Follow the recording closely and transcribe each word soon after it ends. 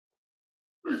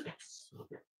Okay,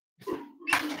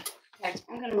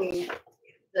 I'm going to move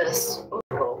this a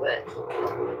little bit.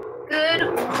 Good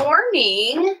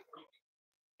morning.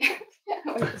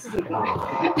 I'm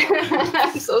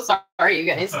so sorry, you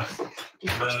guys.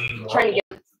 Trying to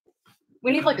get.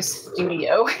 We need like a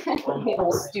studio. We need a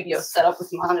little studio set up with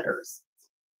monitors.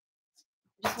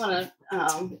 I just want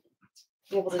to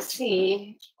be able to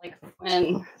see like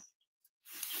when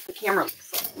the camera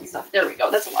looks up and stuff. There we go.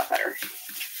 That's a lot better.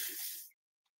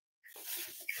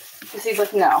 He's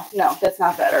like, no, that's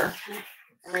not better.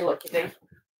 I'm relocating.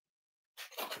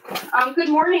 Good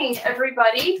morning,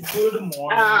 everybody. Good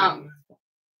morning.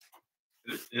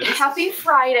 Happy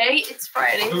Friday. It's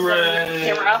Friday. Hooray.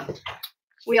 Camera.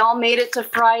 We all made it to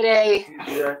Friday.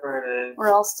 Yeah, Friday.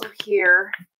 We're all still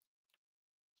here.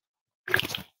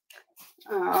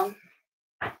 Hi,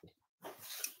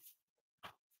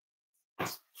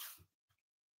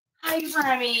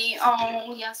 Remy.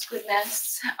 Oh, yes,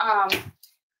 goodness.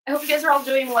 I hope you guys are all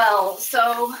doing well.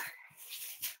 So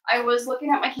I was looking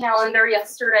at my calendar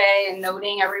yesterday and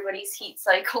noting everybody's heat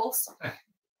cycles.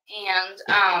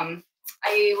 And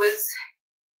I was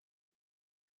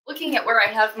looking at where I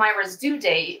have Myra's due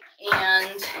date,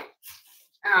 and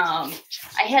I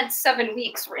had 7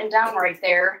 weeks written down right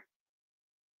there.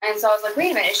 And so I was like,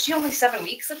 wait a minute, is she only 7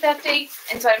 weeks at that date?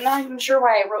 And so I'm not even sure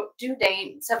why I wrote due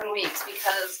date 7 weeks,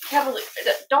 because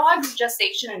dogs'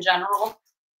 gestation in general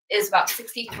is about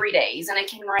 63 days, and it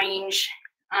can range,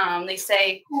 they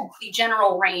say the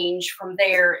general range from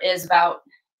there is about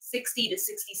 60 to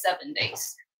 67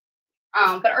 days.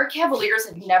 But our Cavaliers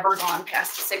have never gone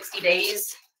past 60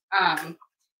 days. And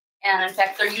in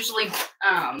fact, they're usually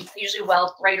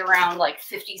well right around like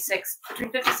between 56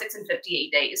 and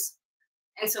 58 days.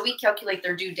 And so we calculate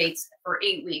their due dates for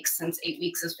 8 weeks, since 8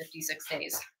 weeks is 56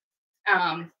 days.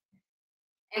 And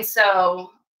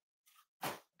so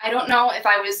I don't know if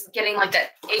I was getting like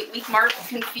that 8-week mark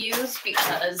confused,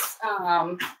 because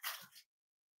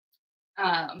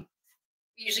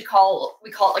we call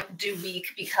it like due week,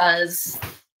 because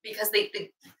the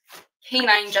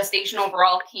canine gestation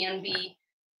overall can be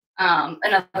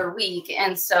another week,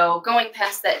 and so going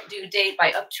past that due date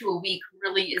by up to a week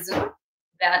really isn't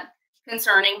that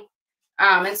concerning.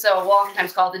 And so we'll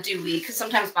oftentimes call it the due week, because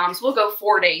sometimes moms will go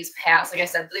 4 days past. Like I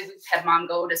said, we've had mom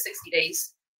go to 60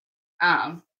 days.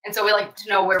 And so we like to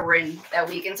know where we're in that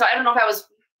week. And so I don't know if I was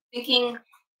thinking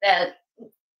that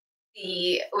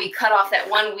we cut off that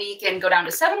 1 week and go down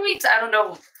to 7 weeks. I don't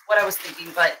know what I was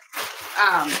thinking, but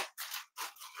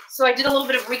so I did a little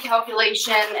bit of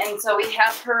recalculation, and so we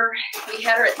had her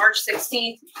at March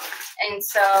 16th, and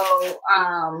so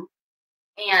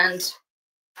and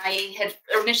I had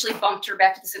initially bumped her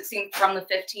back to the 16th from the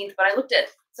 15th, but I looked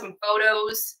at some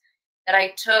photos that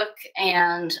I took,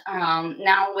 and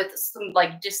now with some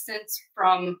like distance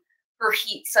from her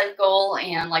heat cycle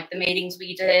and like the matings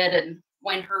we did, and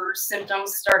when her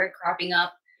symptoms started cropping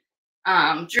up,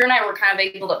 Drew and I were kind of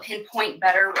able to pinpoint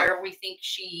better where we think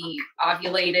she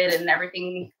ovulated and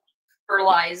everything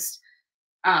fertilized.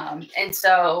 And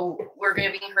so we're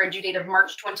giving her a due date of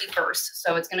March 21st.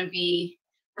 So it's going to be,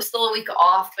 we're still a week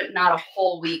off, but not a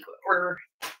whole week. We're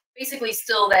basically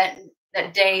still that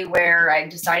day where I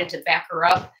decided to back her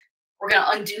up. We're going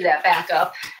to undo that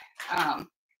backup.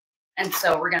 And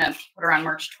so we're going to put her on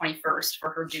March 21st for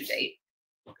her due date.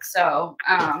 So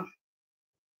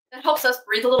that helps us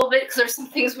breathe a little bit, because there's some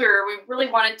things we really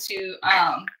wanted to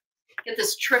get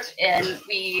this trip in.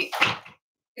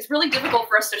 It's really difficult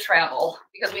for us to travel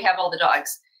because we have all the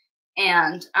dogs.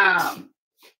 And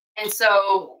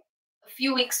so a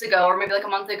few weeks ago, or maybe like a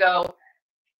month ago,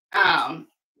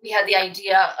 we had the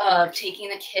idea of taking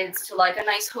the kids to like a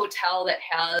nice hotel that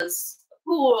has a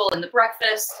pool and the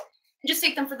breakfast, and just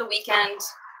take them for the weekend,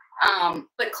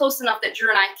 but close enough that Drew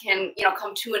and I can,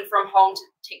 come to and from home to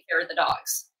take care of the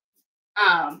dogs,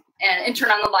 and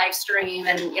turn on the live stream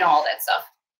and, all that stuff.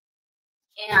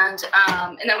 And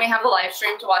then we have the live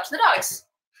stream to watch the dogs.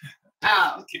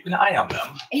 Keep an eye on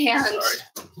them. And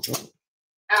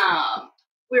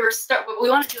we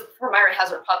want to do it before Myra has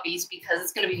her puppies,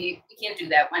 because we can't do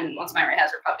that once Myra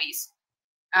has her puppies.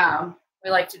 We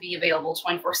like to be available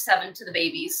 24/7 to the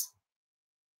babies.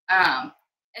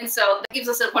 And so that gives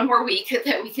us one more week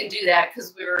that we can do that,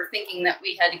 because we were thinking that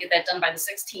we had to get that done by the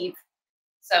 16th.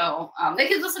 So that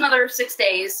gives us another 6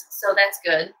 days. So that's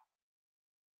good.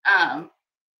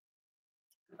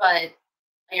 But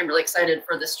I am really excited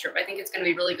for this trip. I think it's going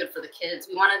to be really good for the kids.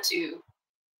 We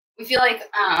feel like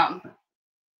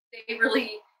they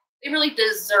really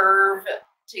deserve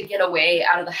to get away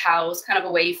out of the house, kind of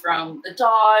away from the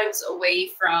dogs, away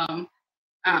from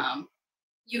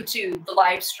YouTube, the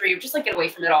live stream, just like get away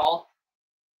from it all.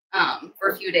 for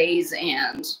a few days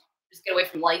and just get away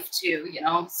from life too, you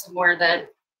know, somewhere that,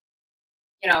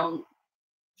 you know,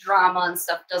 drama and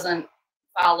stuff doesn't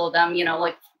follow them, you know,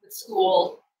 like with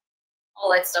school,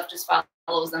 all that stuff just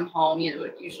follows them home, you know,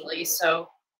 usually. So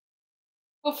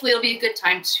hopefully it'll be a good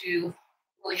time to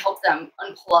really help them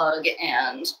unplug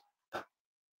and just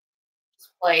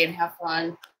play and have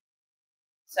fun.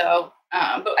 So,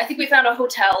 but I think we found a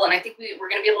hotel, and I think we're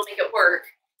going to be able to make it work.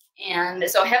 And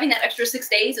so having that extra 6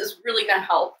 days is really going to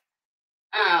help.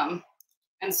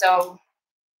 And so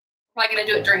probably going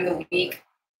to do it during the week.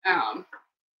 But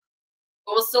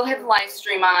we'll still have the live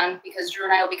stream on because Drew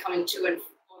and I will be going to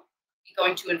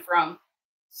and from.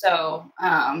 So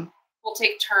we'll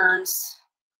take turns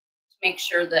to make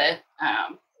sure that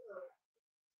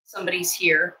somebody's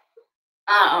here.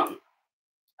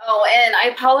 Oh, and I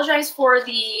apologize for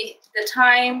the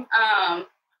time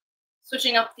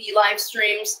switching up the live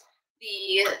streams.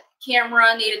 The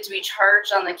camera needed to be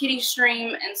charged on the kitty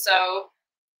stream, and so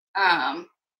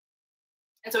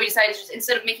we decided to just,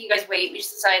 instead of making you guys wait, we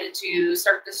just decided to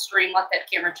start the stream, let that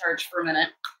camera charge for a minute.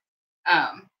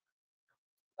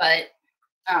 But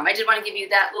I did want to give you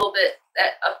that little bit,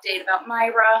 that update about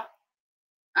Myra.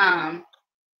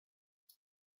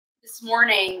 This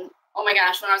morning, oh my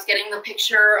gosh, when I was getting the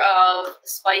picture of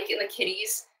Spike and the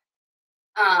kitties,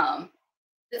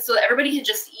 so everybody had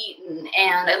just eaten,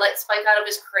 and I let Spike out of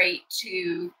his crate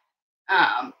to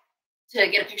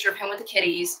get a picture of him with the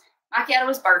kitties. Macchiato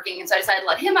was barking, and so I decided to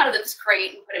let him out of this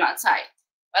crate and put him outside.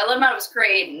 I let him out of his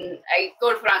crate, and I go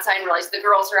to put him outside and realize the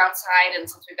girls are outside, and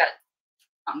since we've got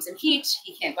some heat,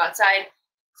 he can't go outside.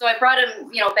 So I brought him,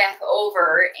 you know, back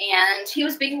over, and he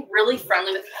was being really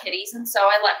friendly with the kitties, and so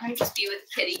I let him just be with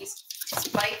the kitties.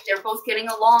 Spike, they're both getting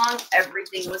along.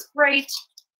 Everything was great.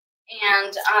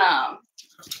 And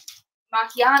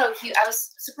Macchiato, I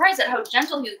was surprised at how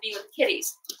gentle he was being with the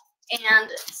kitties. And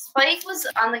Spike was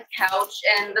on the couch,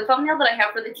 and the thumbnail that I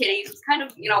have for the kitties was kind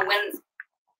of, you know, when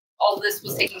all this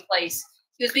was taking place.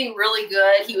 He was being really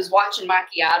good. He was watching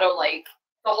Macchiato, like,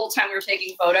 the whole time we were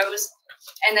taking photos.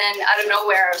 And then out of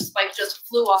nowhere, Spike just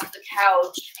flew off the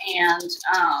couch, and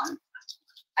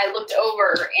I looked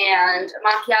over, and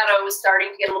Macchiato was starting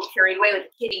to get a little carried away with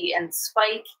the kitty, and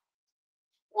Spike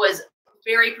was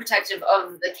very protective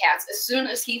of the cats. As soon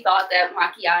as he thought that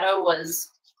Macchiato was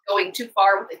going too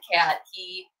far with the cat,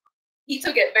 he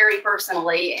took it very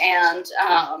personally, and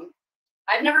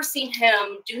I've never seen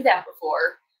him do that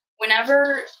before.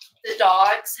 Whenever the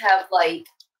dogs have, like,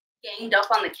 ganged up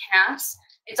on the cats,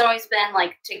 it's always been,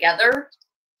 like, together.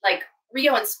 Like,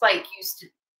 Rio and Spike used to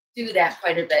do that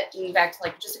quite a bit. In fact,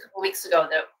 like, just a couple weeks ago,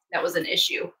 that was an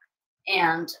issue.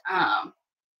 And,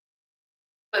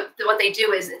 but what they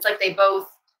do is, it's like they both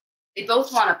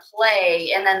want to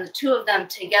play, and then the two of them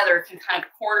together can kind of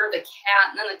corner the cat,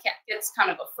 and then the cat gets kind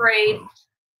of afraid,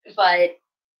 but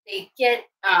they get,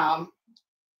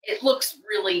 it looks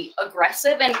really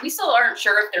aggressive, and we still aren't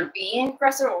sure if they're being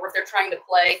aggressive or if they're trying to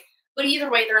play, but either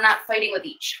way, they're not fighting with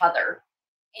each other.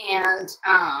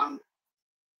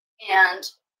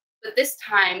 But this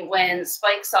time, when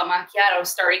Spike saw Macchiato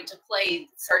starting to play,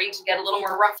 starting to get a little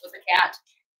more rough with the cat,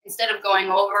 instead of going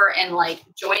over and, like,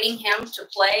 joining him to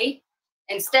play,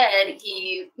 instead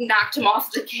he knocked him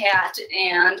off the cat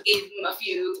and gave him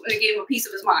a piece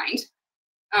of his mind.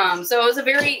 So it was a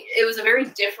very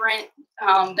different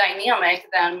dynamic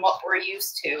than what we're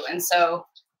used to, and so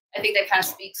I think that kind of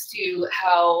speaks to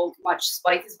how much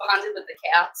Spike is bonded with the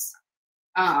cats.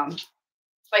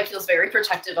 Spike feels very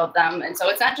protective of them, and so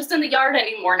it's not just in the yard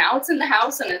anymore. Now it's in the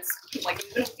house, and it's like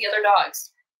even with the other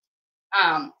dogs.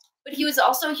 But he was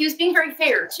being very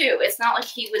fair too. It's not like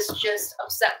he was just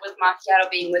upset with Macchiato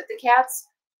being with the cats,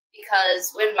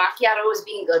 because when Macchiato was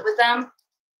being good with them,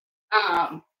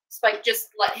 Spike just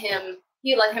let him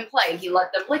play. He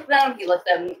let them lick them. He let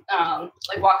them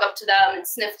like walk up to them and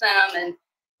sniff them, and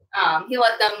he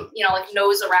let them, you know, like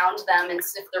nose around them and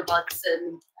sniff their butts,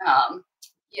 and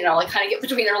you know, like kind of get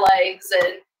between their legs,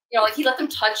 and you know, like he let them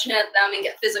touch them and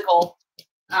get physical.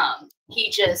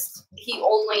 He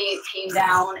only came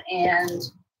down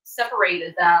and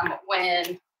separated them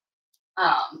when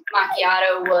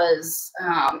Macchiato was,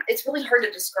 it's really hard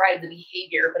to describe the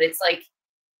behavior, but it's like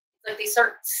they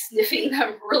start sniffing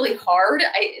them really hard.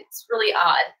 It's really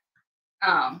odd.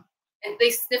 And they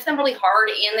sniff them really hard,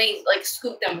 and they like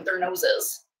scoop them with their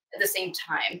noses at the same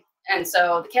time. And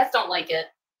so the cats don't like it.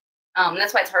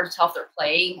 That's why it's hard to tell if they're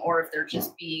playing or if they're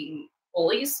just being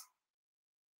bullies.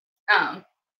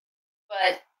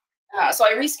 So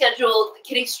I rescheduled the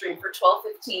kitty stream for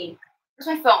 12:15. Where's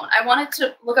my phone? I wanted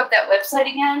to look up that website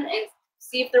again and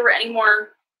see if there were any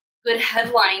more good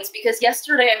headlines because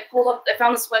yesterday I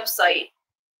found this website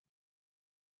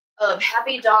of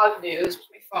happy dog news with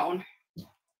my phone.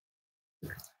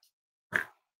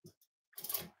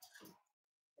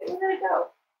 Where did it go?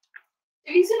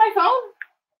 Have you seen my phone?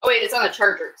 Oh wait, it's on the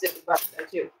charger because it was about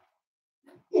that too.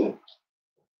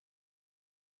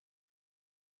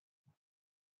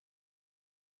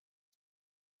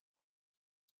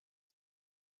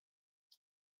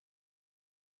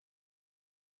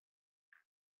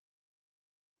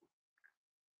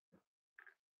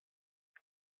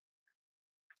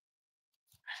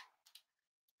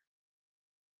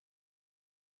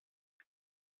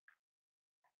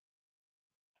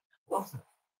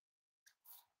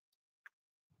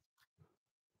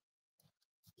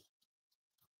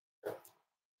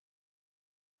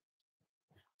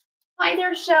 Hi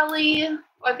there, Shelly.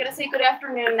 Well, I'm gonna say good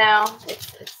afternoon now.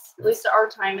 It's at least at our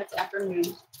time. It's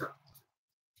afternoon.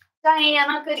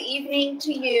 Diana, good evening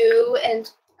to you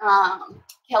and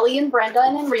Kelly and Brenda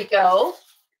and Enrico.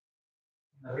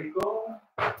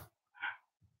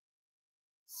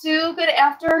 Sue, good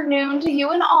afternoon to you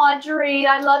and Audrey.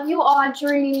 I love you,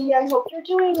 Audrey. I hope you're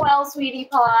doing well, sweetie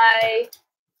pie.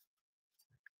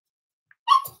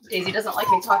 Daisy doesn't like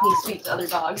me talking sweet to other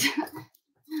dogs.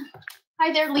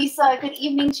 Hi there, Lisa. Good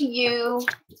evening to you.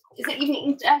 Is it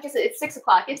evening? I guess it's 6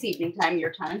 o'clock. It's evening time,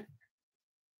 your time.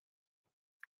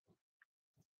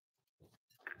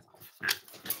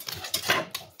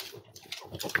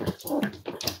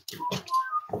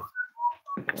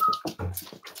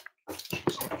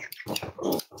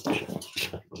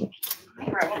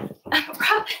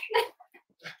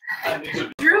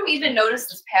 Drew even noticed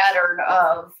this pattern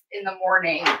of in the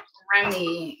morning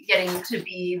Remy getting to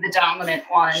be the dominant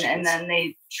one, and then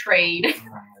they trade.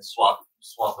 Swap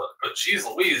it. But she's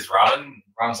Louise, Robin.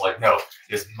 Robin's like, no,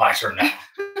 it's my turn now.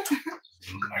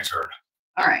 My turn.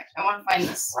 All right, I want to find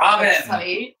this Robin.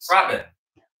 website. Robin.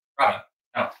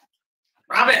 No.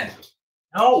 Robin.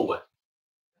 No.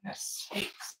 Goodness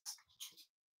sakes.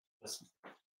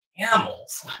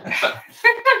 Animals.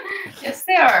 Yes,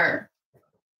 they are.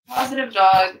 Positive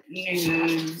dog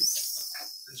news.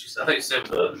 I thought you said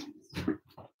the.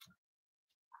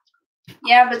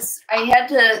 Yeah, but I had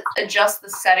to adjust the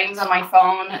settings on my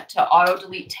phone to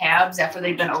auto-delete tabs after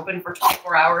they'd been open for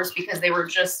 24 hours because they were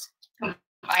just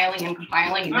compiling, and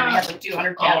then I had like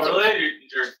 200 tabs. Oh, really?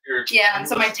 Yeah, and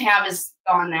so my tab is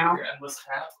gone now. Your endless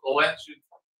tab? Well, why don't you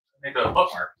make a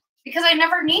bookmark? Because I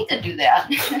never need to do that.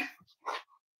 Because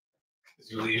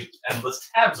you leave endless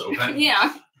tabs open.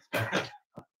 Yeah.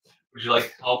 Would you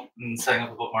like help in setting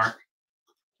up a bookmark?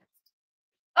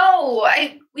 Oh,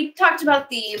 we talked about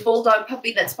the bulldog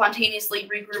puppy that spontaneously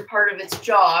regrew part of its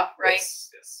jaw, right?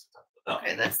 Yes.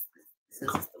 Okay, this is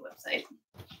the website.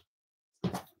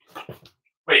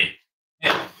 Wait.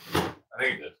 Yeah. I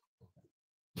think you did.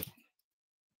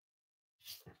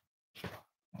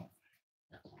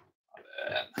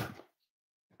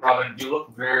 Robin, you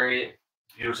look very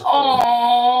beautiful.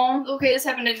 Oh, okay, this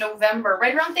happened in November,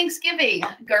 right around Thanksgiving.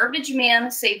 Garbage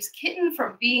man saves kitten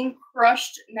from being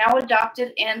crushed, now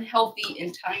adopted and healthy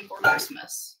in time for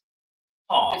Christmas.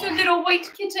 Aww. It's a little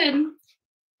white kitten.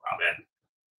 Robin.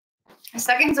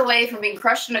 Seconds away from being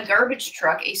crushed in a garbage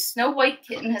truck, a snow white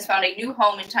kitten has found a new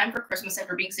home in time for Christmas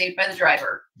after being saved by the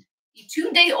driver. The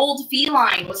 2-day-old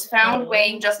feline was found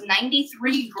weighing just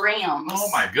 93 grams. Oh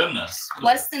my goodness.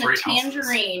 Less than a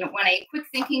tangerine when a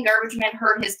quick-thinking garbage man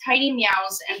heard his tiny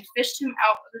meows and fished him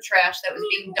out of the trash that was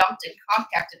being dumped and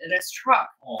compacted in his truck.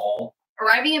 Aww.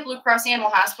 Arriving at Blue Cross Animal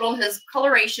Hospital, his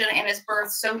coloration and his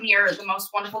birth so near the most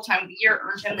wonderful time of the year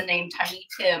earned him the name Tiny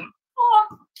Tim.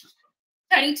 Aww.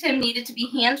 Tiny Tim needed to be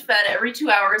hand-fed every 2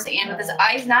 hours, and with his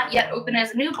eyes not yet open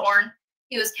as a newborn,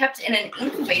 he was kept in an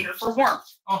incubator for warmth.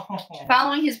 Oh.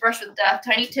 Following his brush with death,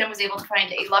 Tiny Tim was able to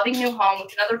find a loving new home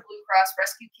with another Blue Cross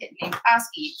rescue kitten named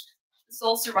Oski, the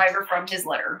sole survivor from his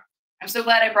litter. I'm so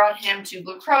glad I brought him to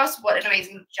Blue Cross. What an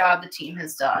amazing job the team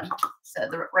has done,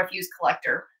 said the refuse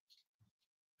collector.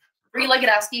 Three-legged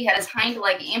Oski had his hind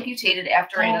leg amputated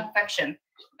after an infection.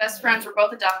 Best friends were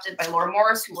both adopted by Laura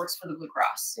Morris, who works for the Blue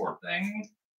Cross. Poor thing.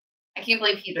 I can't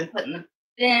believe he'd been put in the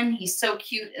bin. He's so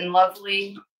cute and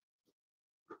lovely.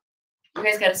 You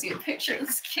guys got to see a picture of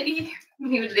this kitty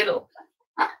when he was little.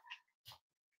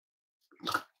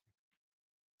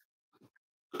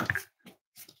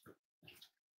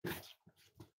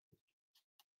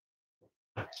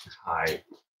 Hi.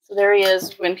 So there he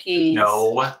is when he's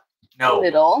No.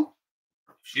 little.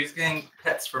 She's getting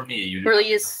pets from me. You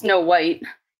Really is Snow White.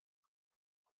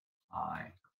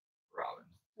 Hi, Robin.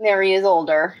 There he is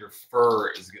older. Your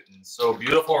fur is getting so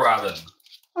beautiful, Robin.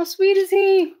 How sweet is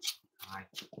he? Hi.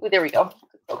 Ooh, there we go.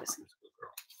 Focus.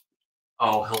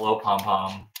 Oh, hello, Pom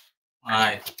Pom.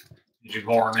 Hi. Did you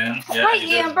horn in? Yeah, Hi,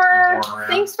 Amber.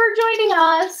 Thanks for joining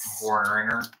us.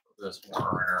 Horner. This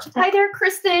horner. Hi there,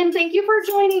 Kristen. Thank you for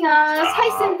joining us.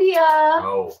 Hi, Cynthia.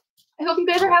 Oh. I hope you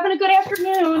guys are having a good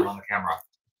afternoon. I'm on the camera.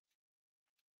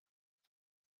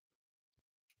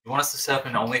 You want us to set up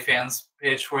an OnlyFans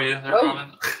page for you there,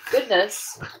 Robin?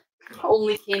 Goodness.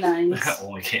 Only canines.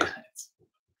 Only canines.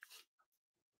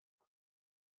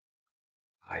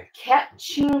 Hi.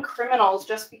 Catching criminals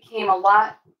just became a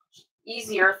lot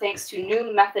easier thanks to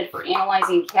new method for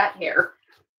analyzing cat hair.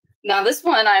 Now this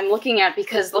one I'm looking at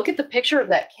because look at the picture of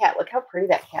that cat. Look how pretty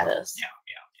that cat is.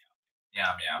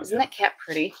 Yeah. Isn't that cat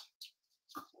pretty?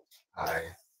 Hi.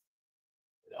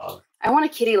 Dog. I want a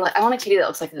kitty that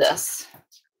looks like this.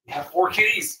 We have 4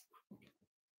 kitties.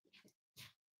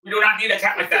 We do not need a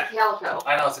cat like that. Calico.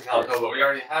 I know it's a calico, but we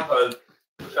already have a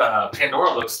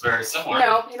Pandora looks very similar.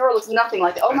 No, Pandora looks nothing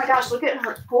like that. Oh my gosh, look at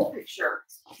her full picture.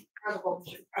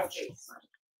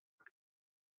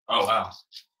 Oh wow,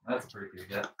 that's pretty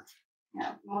good.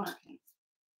 Yeah.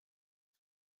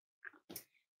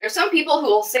 There's some people who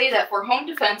will say that for home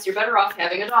defense, you're better off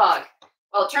having a dog.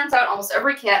 Well, it turns out almost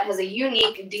every cat has a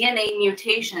unique DNA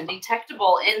mutation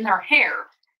detectable in their hair.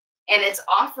 And it's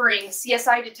offering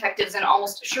CSI detectives an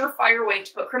almost surefire way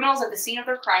to put criminals at the scene of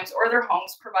their crimes or their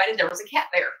homes, provided there was a cat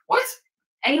there. What?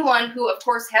 Anyone who, of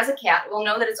course, has a cat will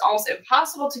know that it's almost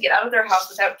impossible to get out of their house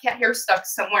without cat hair stuck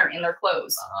somewhere in their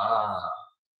clothes.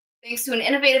 Thanks to an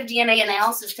innovative DNA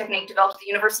analysis technique developed at the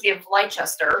University of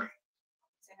Leicester,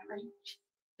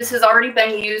 this has already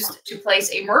been used to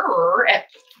place a murderer at,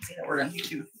 say that word on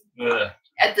YouTube,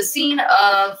 at the scene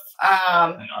of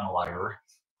an unaliver.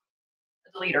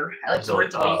 Deleter. I like the word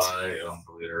delete.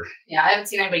 Deleter. Yeah, I haven't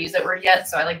seen anybody use that word yet,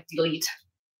 so I like delete.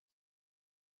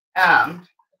 At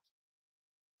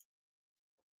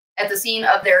the scene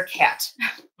of their cat.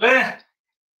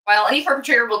 While any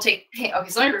perpetrator will take... Okay,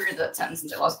 so let me reread that sentence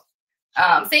since I lost.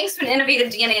 Thanks to an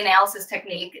innovative DNA analysis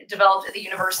technique developed at the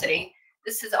university,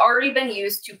 this has already been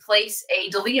used to place a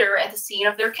deleter at the scene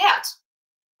of their cat.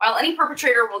 While any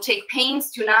perpetrator will take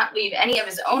pains to not leave any of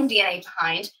his own DNA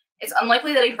behind, it's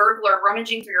unlikely that a burglar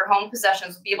rummaging through your home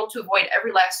possessions will be able to avoid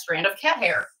every last strand of cat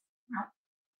hair.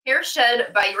 Hair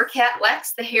shed by your cat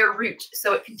lacks the hair root,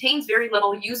 so it contains very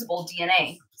little usable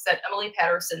DNA, said Emily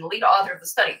Patterson, the lead author of the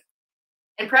study.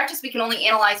 In practice, we can only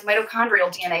analyze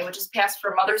mitochondrial DNA, which is passed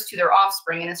from mothers to their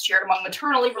offspring and is shared among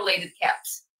maternally related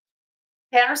cats.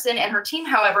 Patterson and her team,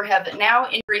 however, have now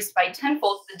increased by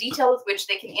tenfold the detail with which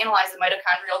they can analyze the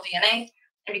mitochondrial DNA,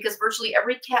 and because virtually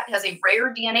every cat has a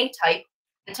rare DNA type,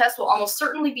 the test will almost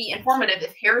certainly be informative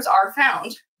if hairs are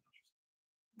found.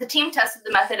 The team tested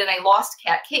the method in a lost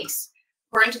cat case.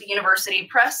 According to the university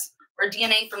press, where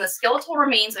DNA from the skeletal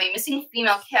remains of a missing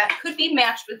female cat could be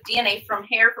matched with DNA from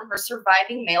hair from her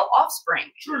surviving male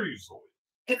offspring. Jeez.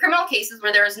 In criminal cases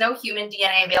where there is no human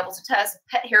DNA available to test,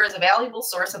 pet hair is a valuable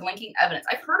source of linking evidence.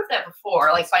 I've heard of that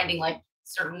before, like finding like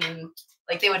certain,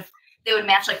 like they would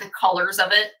match like the colors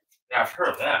of it. Yeah, I've heard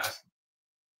of that.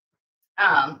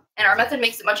 And our method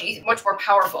makes it much more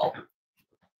powerful.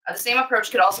 The same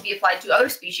approach could also be applied to other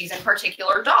species, in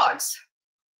particular dogs.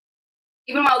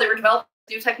 Even while they were developing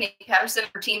the new technique, Patterson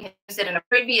and her team used it in a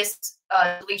previous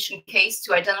deletion case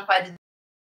to identify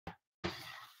the...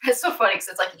 It's so funny because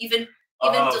it's like even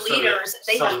deleters,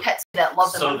 they have pets that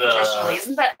love them unconditionally.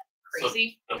 Isn't that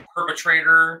crazy? So the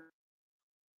perpetrator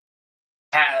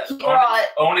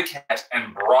owned a cat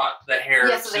and brought the hair.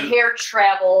 Yeah, so the hair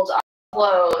traveled on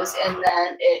clothes and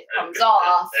then it comes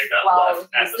off while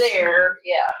he's there.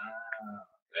 Yeah.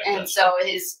 And so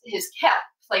his cat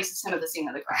places him at the scene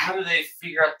of the crime. How do they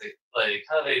figure out Well,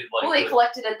 they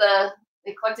collected at the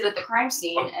crime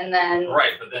scene and then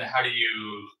right, but then how do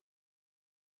you?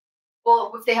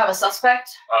 Well, if they have a suspect.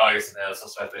 Oh, I guess if they have a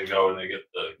suspect, they go and they get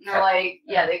the. They're like,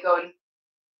 yeah, they go and.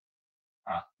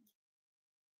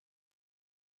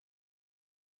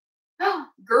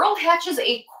 Girl hatches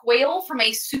a quail from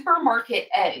a supermarket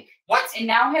egg. What? And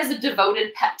now has a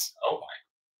devoted pet. Oh my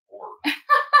word.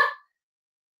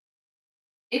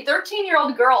 A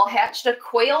 13-year-old girl hatched a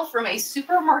quail from a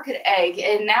supermarket egg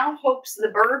and now hopes the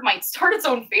bird might start its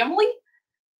own family.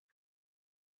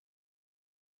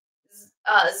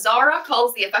 Zara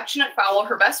calls the affectionate fowl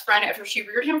her best friend after she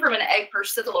reared him from an egg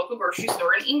purchased at the local grocery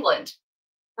store in England.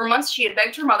 For months, she had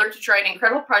begged her mother to try an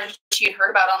incredible project she had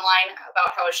heard about online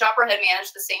about how a shopper had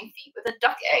managed the same feat with a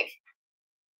duck egg.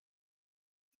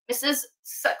 Mrs.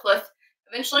 Sutcliffe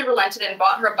eventually relented and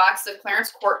bought her a box of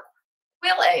Clarence Court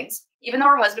quail eggs, even though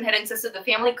her husband had insisted the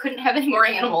family couldn't have any more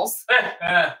animals.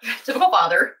 Typical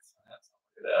father.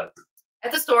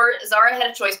 At the store, Zara had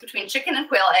a choice between chicken and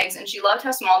quail eggs, and she loved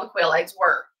how small the quail eggs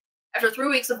were. After 3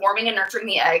 weeks of warming and nurturing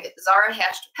the egg, Zara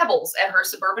hatched Pebbles at her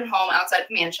suburban home outside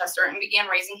of Manchester and began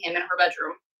raising him in her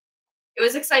bedroom. It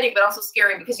was exciting, but also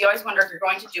scary because you always wonder if you're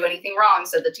going to do anything wrong,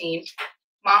 said the teen.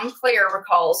 Mom Claire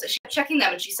recalls she kept checking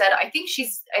them, and she said, I think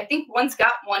one's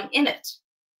got one in it.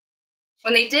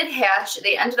 When they did hatch,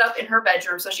 they ended up in her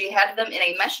bedroom, so she had them in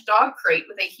a mesh dog crate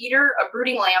with a heater, a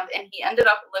brooding lamp, and he ended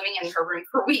up living in her room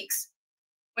for weeks.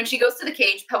 When she goes to the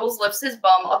cage, Pebbles lifts his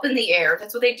bum up in the air.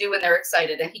 That's what they do when they're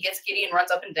excited, and he gets giddy and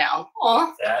runs up and down.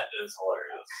 Aw. That is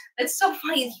hilarious. It's so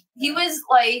funny. He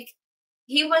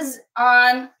was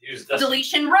on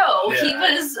deletion row.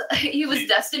 Yeah. He was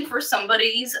destined for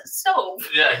somebody's stove.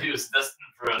 Yeah, he was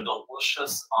destined for a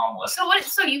delicious omelet.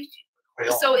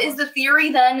 So is the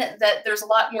theory then that there's a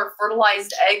lot more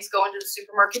fertilized eggs going to the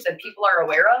supermarket than people are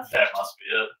aware of? That must be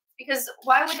it. Because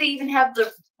why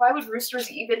would roosters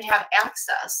even have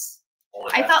access? Well,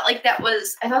 I thought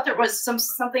there was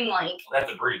something like they have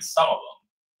to breed some of them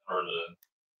in order to.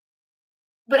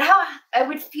 But how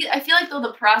I feel like though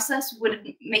the process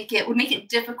would make it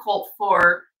difficult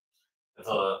for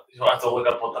you have to look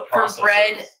up what the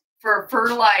process is. For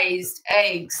fertilized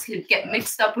eggs to get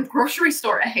mixed up with grocery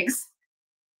store eggs.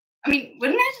 I mean,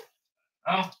 wouldn't it?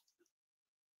 Oh.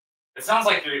 It sounds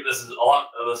like this is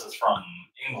from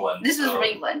England. This is from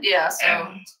England, yeah. So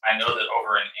and I know that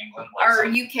over in England, our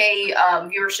UK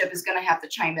viewership is going to have to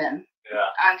chime in.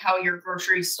 Yeah. On how your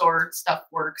grocery store stuff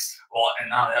works. Well, and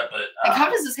not that, but like, how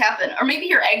does this happen? Or maybe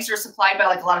your eggs are supplied by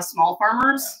like a lot of small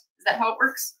farmers. Yeah. Is that how it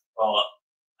works? Well,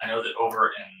 I know that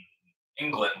over in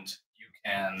England, you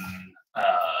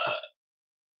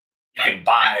can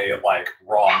buy like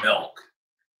raw milk.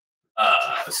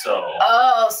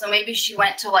 So maybe she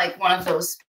went to like one of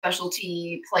those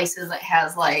specialty places that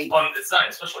has like. Well, it's not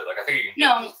especially like I think you can.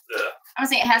 No, I'm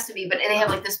saying it has to be, but they have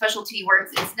like the specialty where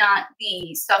it's not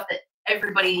the stuff that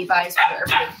everybody buys for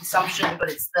everyday consumption, but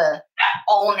it's the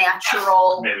all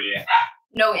natural, maybe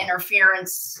no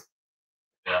interference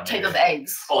type of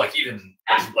eggs. Well, like even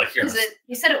like here,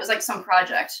 he said it was like some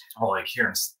project. Well, like here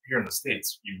in the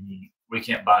States, we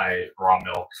can't buy raw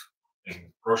milk in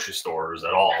grocery stores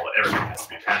at all. Everything has to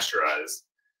be pasteurized.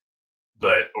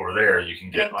 But over there, you can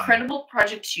get an incredible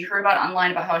project she heard about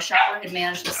online about how a shopper had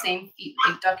managed the same feat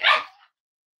with a duck egg.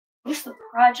 What's the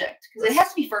project? Because it has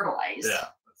to be fertilized. Yeah,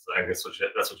 I guess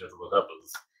that's what you have to look up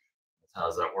is how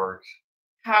does that work?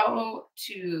 How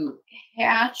to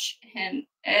hatch an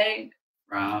egg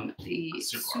from the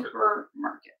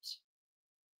supermarket.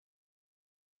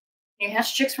 You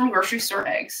hatch chicks from grocery store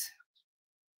eggs.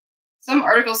 Some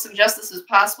articles suggest this is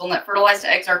possible and that fertilized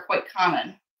eggs are quite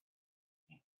common.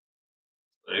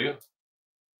 There you go.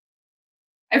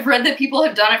 I've read that people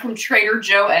have done it from Trader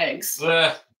Joe eggs.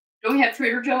 Don't we have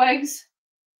Trader Joe eggs?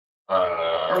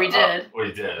 Or we did.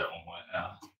 We did at one point, yeah.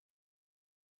 I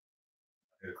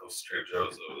think it was Trader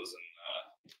Joe's that was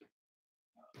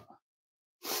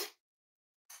in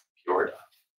Florida.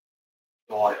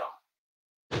 Oh,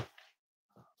 yeah.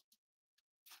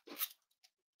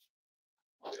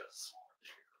 Yes.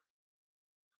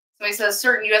 Somebody says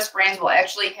certain U.S. brands will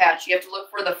actually hatch. You have to look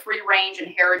for the free range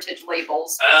and heritage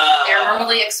labels. They are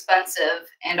normally expensive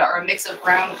and are a mix of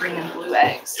brown, green, and blue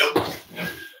eggs. Yep.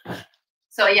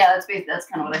 So yeah, that's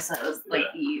kind of what I said. It was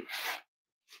like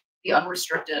the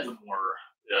unrestricted, more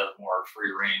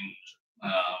free range.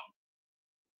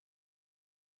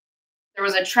 There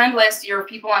was a trend last year of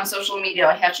people on social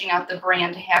media hatching out the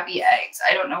brand Happy Eggs.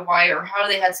 I don't know why or how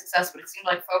they had success, but it seemed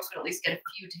like folks would at least get a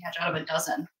few to hatch out of a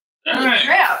dozen.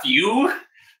 A few?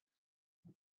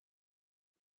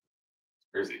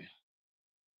 Crazy.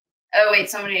 Oh wait,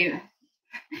 somebody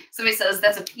says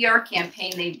that's a PR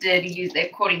campaign they did. They're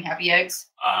quoting Happy Eggs,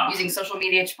 using social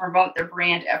media to promote their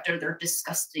brand after their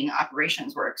disgusting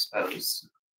operations were exposed.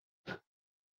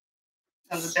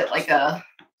 Sounds a bit like an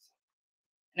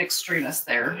extremist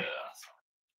there. Yeah.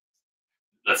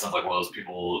 That sounds like one of those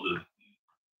people that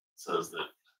says that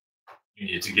you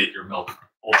need to get your milk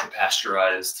ultra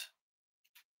pasteurized.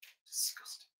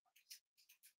 Disgusting.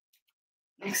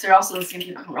 Because they're also the same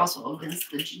people who are also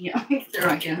against the GM. They're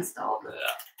against all the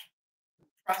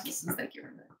processes that get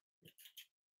rid of it.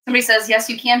 Somebody says, yes,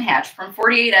 you can hatch. From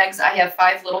 48 eggs, I have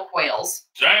 5 little quails.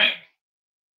 Dang.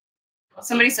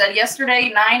 Somebody said,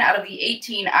 yesterday, 9 out of the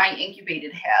 18 I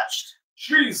incubated hatched.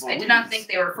 Jeez, I did not think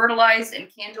they were fertilized, and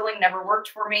candling never worked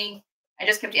for me. I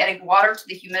just kept adding water to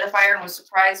the humidifier and was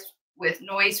surprised with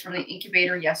noise from the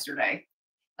incubator yesterday.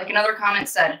 Like another comment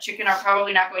said, chicken are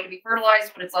probably not going to be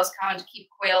fertilized, but it's less common to keep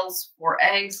quails for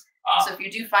eggs. So if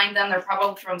you do find them, they're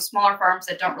probably from smaller farms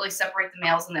that don't really separate the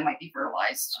males, and they might be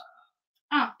fertilized.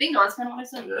 Ah, bingo, that's kind of what I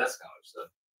said. Yeah, that's kind of what I said.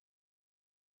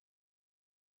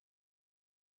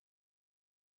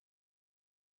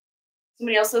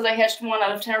 Somebody else says I hatched one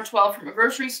out of 10 or 12 from a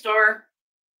grocery store.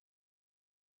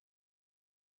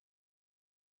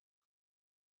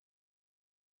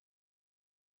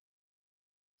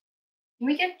 Can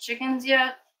we get chickens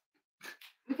yet?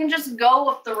 We can just go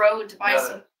up the road to buy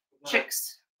some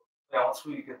chicks. Yeah, once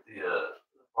we get the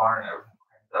barn and everything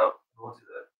cranked out, we'll do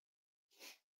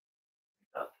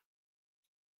that.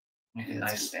 Make a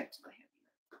nice, chicken coop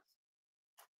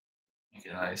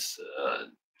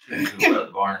out of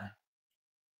the barn.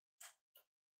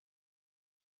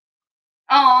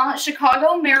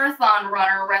 Chicago marathon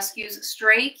runner rescues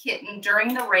stray kitten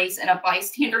during the race and a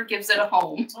bystander gives it a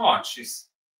home. Oh, jeez.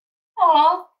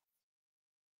 Aw.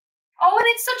 Oh, and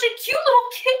it's such a cute little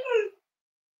kitten.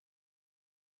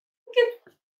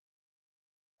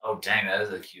 Oh, dang, that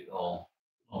is a cute little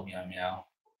meow meow.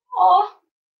 Aw.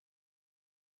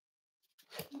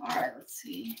 All right, let's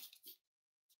see.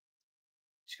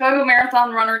 Chicago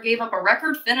marathon runner gave up a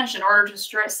record finish in order to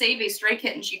save a stray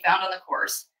kitten she found on the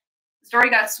course. The story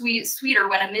got sweeter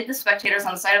when, amid the spectators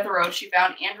on the side of the road, she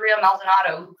found Andrea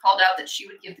Maldonado, who called out that she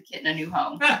would give the kitten a new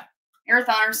home.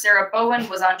 Marathoner Sarah Bowen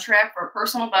was on track for a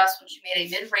personal best when she made a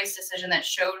mid-race decision that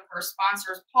showed her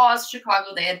sponsors paused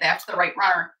Chicago they had backed the right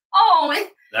runner. Oh,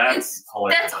 that's awesome.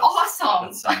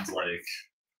 That sounds like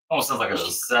almost sounds like a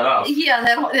setup. Yeah,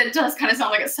 that does kind of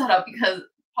sound like a setup because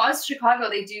Pause Chicago,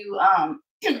 they do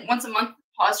once a month.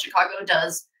 Pause Chicago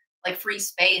does like free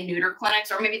spay and neuter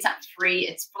clinics, or maybe it's not free.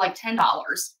 It's for like $10.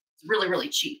 It's really, really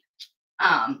cheap.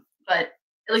 But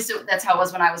at least that's how it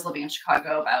was when I was living in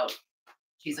Chicago about,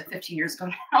 like 15 years ago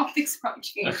now. Things probably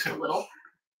changed a little.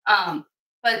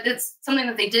 But it's something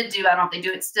that they did do. I don't know if they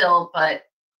do it still, but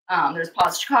there's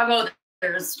Pause Chicago.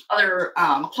 There's other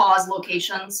Pause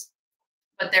locations,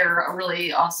 but they're a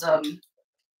really awesome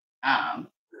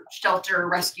shelter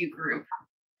rescue group.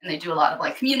 And they do a lot of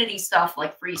like community stuff,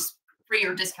 like free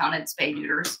or discounted spay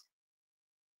neuters.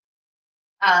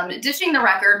 Ditching the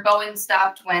record, Bowen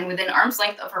stopped when within arm's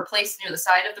length of her place near the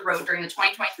side of the road during the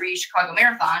 2023 Chicago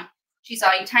Marathon, she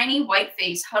saw a tiny white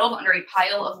face huddled under a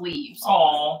pile of leaves.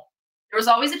 Aww. There was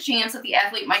always a chance that the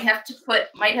athlete might have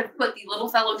put the little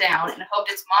fellow down and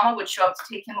hoped its mama would show up to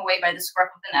take him away by the scruff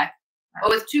of the neck. But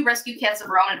with 2 rescue cats of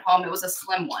her own at home, it was a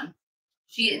slim one.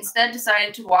 She instead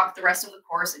decided to walk the rest of the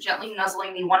course, gently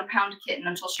nuzzling the 1-pound kitten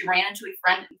until she ran into a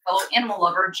friend and fellow animal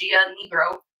lover, Gia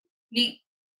Negro.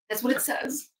 That's what it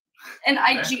says.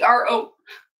 N-I-G-R-O.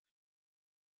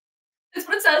 That's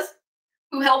what it says.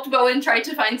 Who helped Bowen try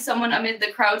to find someone amid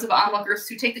the crowds of onlookers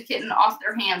to take the kitten off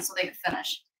their hands so they could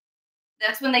finish.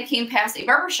 That's when they came past a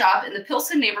barber shop in the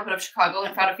Pilsen neighborhood of Chicago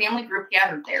and found a family group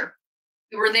gathered there.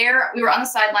 We were on the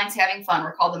sidelines having fun,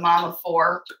 recalled the mom of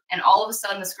 4, and all of a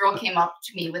sudden this girl came up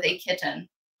to me with a kitten.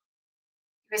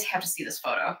 You guys have to see this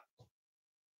photo.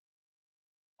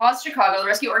 Pause Chicago, the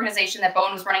rescue organization that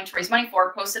Bowen was running to raise money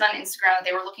for, posted on Instagram that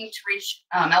they were looking to reach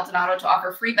Maldonado to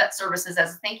offer free vet services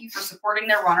as a thank you for supporting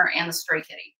their runner and the stray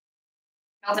kitty.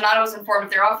 Maldonado was informed of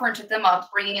their offer and took them up,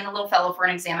 bringing in the little fellow for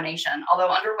an examination. Although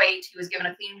underweight, he was given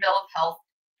a clean bill of health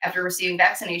after receiving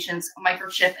vaccinations, a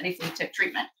microchip, and a flea tick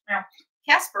treatment. Yeah.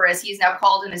 Casper, as he is now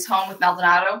called in his home with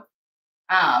Maldonado,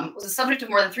 was the subject of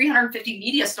more than 350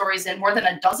 media stories in more than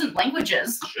a dozen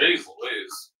languages. Jeez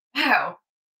Louise. Wow.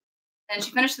 And she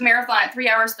finished the marathon at 3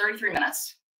 hours, 33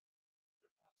 minutes.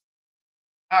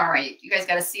 All right, you guys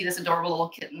got to see this adorable little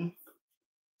kitten.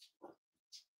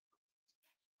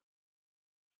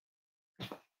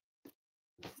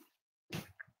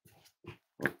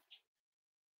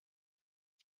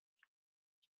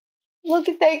 Look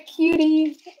at that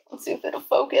cutie. Let's see if it'll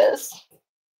focus.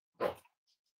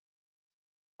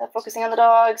 Not focusing on the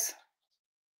dogs.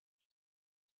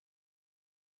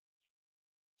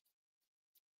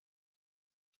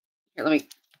 Here, let me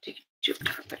take a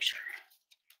different picture.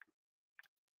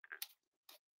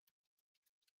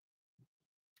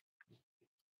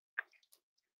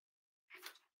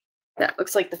 That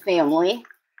looks like the family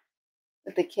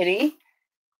with the kitty.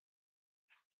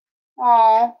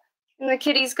 Aww. And the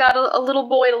kitty's got a little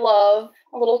boy to love,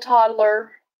 a little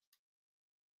toddler.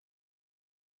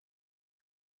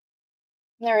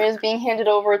 There he is being handed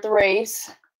over at the race.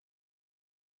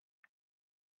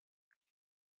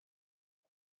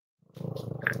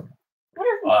 What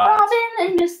are Robin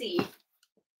and Missy?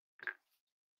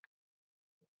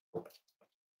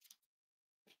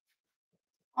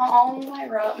 Oh,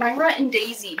 Myra. Myra and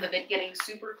Daisy have been getting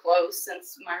super close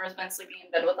since Myra's been sleeping in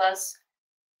bed with us.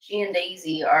 She and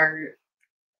Daisy are,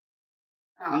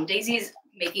 Daisy's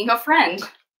making a friend.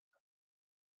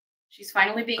 She's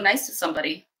finally being nice to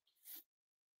somebody.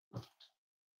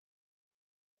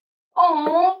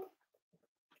 Oh.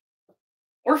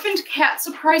 Orphaned cat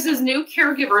surprises new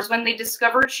caregivers when they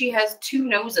discovered she has 2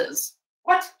 noses.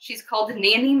 What? She's called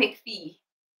Nanny McPhee.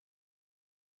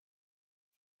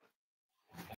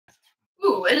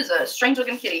 Ooh, it is a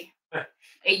strange-looking kitty.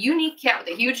 A unique cat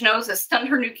with a huge nose has stunned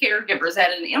her new caregivers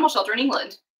at an animal shelter in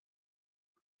England.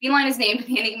 Feline is named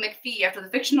Nanny McPhee after the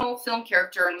fictional film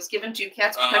character and was given to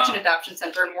Cats Protection Adoption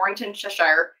Center in Warrington,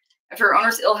 Cheshire, after her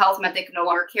owner's ill health meant they could no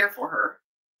longer care for her.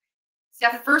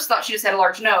 Staff at first thought she just had a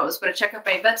large nose, but a checkup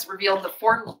by vets revealed the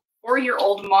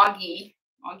 4-year-old Moggy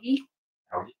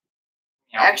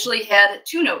actually had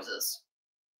 2 noses.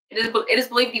 It is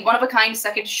believed the one-of-a-kind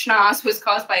second schnoz was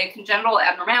caused by a congenital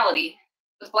abnormality.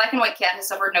 This black and white cat has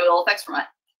suffered no ill effects from it.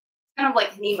 Kind of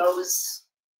like Nemo's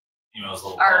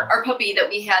little our puppy that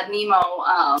we had. Nemo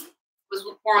was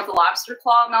born with a lobster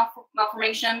claw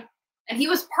malformation, and he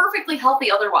was perfectly healthy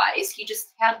otherwise. He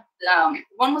just had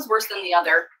one was worse than the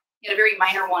other. He had a very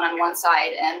minor one on one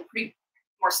side and pretty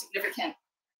more significant.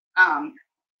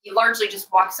 He largely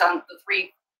just walks on the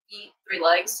 3 feet, 3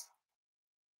 legs.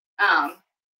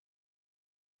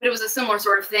 But it was a similar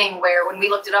sort of thing where when we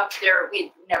looked it up,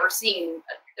 we'd never seen,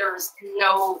 there was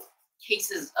no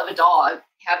cases of a dog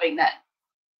having that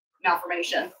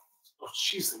malformation. Oh,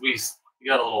 jeez Louise.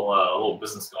 You got a little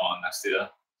business going on next to you.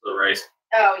 Right?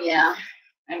 Oh, yeah.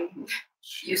 I'm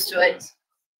used to it.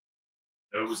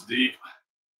 Nose deep.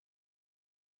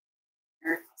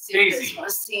 Daisy.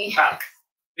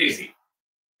 Daisy.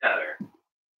 Out of there.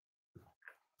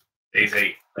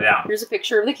 Daisy. Lay down. Here's a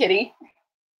picture of the kitty.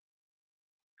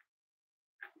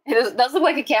 It does look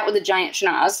like a cat with a giant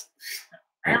schnoz.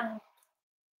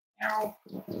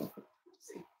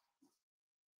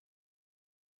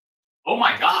 Oh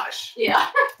my gosh. Yeah.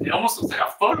 It almost looks like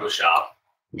a Photoshop.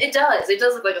 It does. It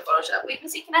does look like a Photoshop. Wait,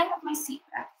 Missy, can I have my seat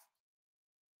back?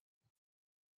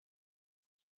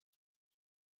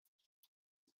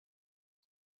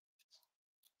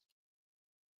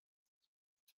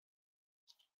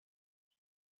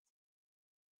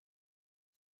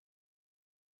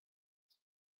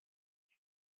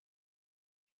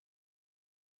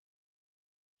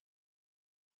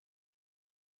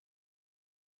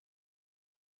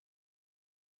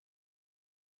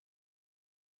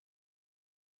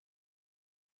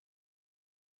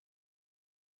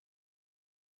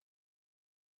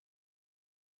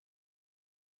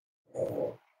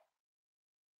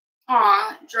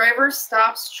 Driver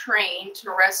stops train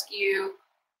to rescue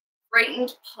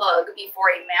frightened pug before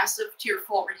a massive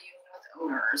tearful reunion with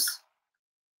owners.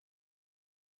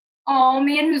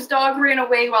 Man whose dog ran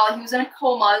away while he was in a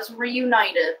coma is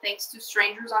reunited thanks to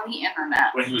strangers on the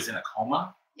internet. When he was in a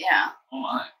coma? Yeah. Oh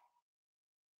my.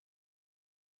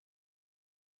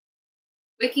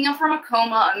 Waking up from a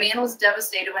coma, a man was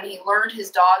devastated when he learned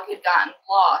his dog had gotten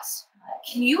lost.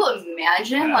 Can you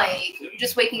imagine,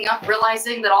 just waking up,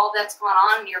 realizing that all that's going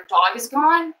on and your dog is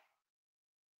gone?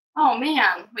 Oh,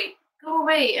 man. Wait, go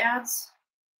away, ads.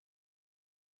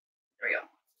 There we go.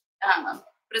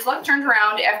 But his luck turned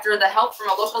around after the help from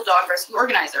a local dog rescue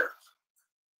organizer.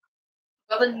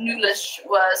 Bubba Nulish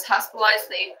was hospitalized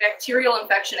with a bacterial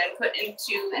infection and put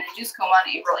into an induced coma on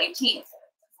April 18th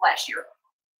last year.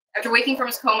 After waking from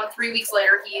his coma 3 weeks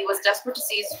later, he was desperate to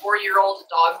see his 4-year-old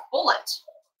dog, Bullet.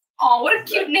 Oh, what a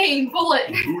cute name, Bullet.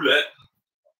 Bullet.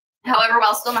 However,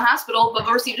 while still in the hospital,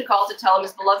 Bubba received a call to tell him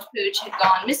his beloved pooch had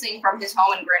gone missing from his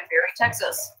home in Granbury,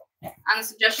 Texas. On the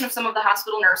suggestion of some of the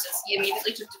hospital nurses, he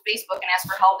immediately took to Facebook and asked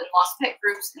for help in lost pet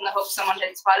groups in the hope someone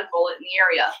had spotted Bullet in the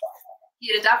area.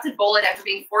 He had adopted Bullet after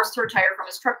being forced to retire from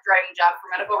his truck driving job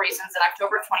for medical reasons in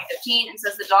October of 2015 and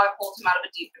says the dog pulled him out of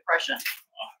a deep depression.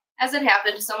 As it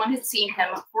happened, someone had seen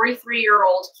him,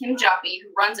 43-year-old Kim Joppy,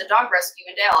 who runs a dog rescue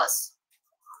in Dallas.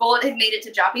 Bullet had made it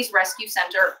to Joppy's rescue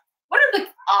center. What are the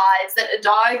odds that a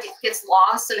dog gets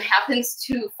lost and happens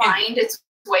to find its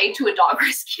way to a dog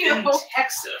rescue? In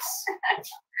Texas.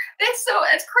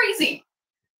 That's crazy.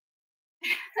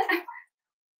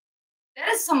 That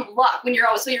is some luck when your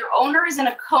owner is in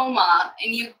a coma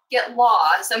and you get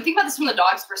lost. I'm thinking about this from the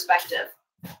dog's perspective.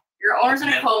 Your owner's in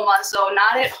a coma, so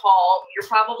not at home. You're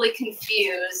probably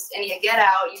confused, and you get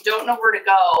out. You don't know where to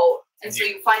go, and so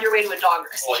you find your way to a dog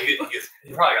rescue. Well,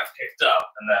 he probably got picked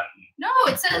up, and then. No,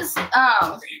 it says. I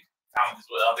don't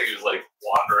think he was like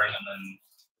wandering, and then.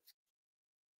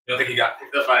 You don't think he got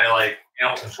picked up by like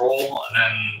animal control, and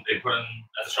then they put him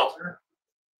at the shelter?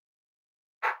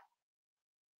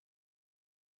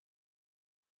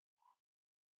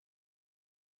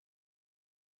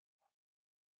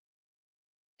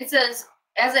 It says,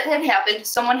 as it had happened,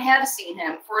 someone had seen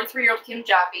him, 43-year-old Kim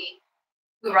Joppy,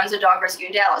 who runs a dog rescue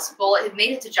in Dallas. Bullet had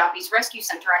made it to Joppy's rescue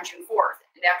center on June 4th.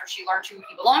 and after she learned who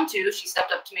he belonged to, she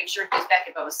stepped up to make sure he was back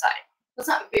above his side. That's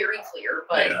not very clear,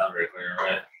 but yeah, not very clear,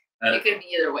 right? It could be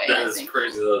either way. That is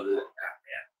crazy, though. That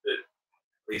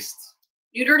at least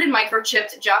neutered and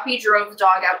microchipped, Joppy drove the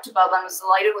dog out to Bubba and was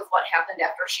delighted with what happened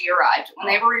after she arrived. When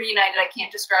they were reunited, I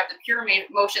can't describe the pure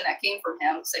emotion that came from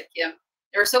him, said Kim.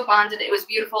 They were so bonded. It was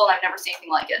beautiful, and I've never seen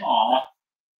anything like it. Aww.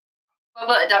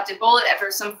 Bubba adopted Bullet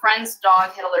after some friend's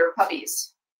dog had a litter of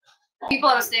puppies. The people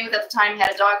I was staying with at the time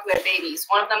had a dog who had babies.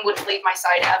 One of them wouldn't leave my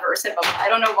side ever, said Bubba. I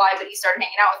don't know why, but he started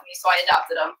hanging out with me, so I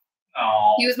adopted him.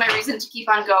 Aww. He was my reason to keep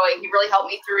on going. He really helped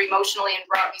me through emotionally and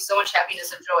brought me so much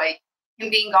happiness and joy. Him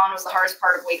being gone was the hardest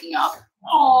part of waking up.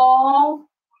 Aww. Oh,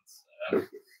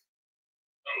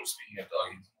 speaking of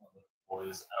doggies, one of the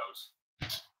boys out.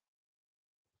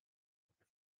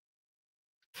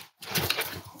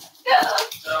 Yeah.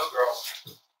 No, girl.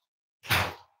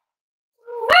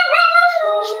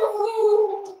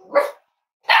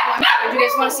 Do you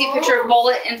guys want to see a picture of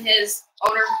Bullet and his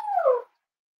owner?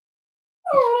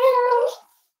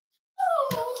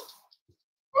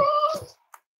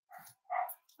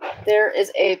 There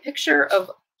is a picture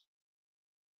of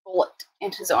Bullet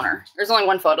and his owner. There's only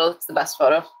one photo. It's the best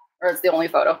photo. Or it's the only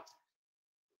photo.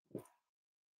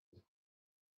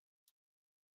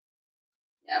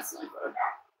 Yeah, it's the only photo.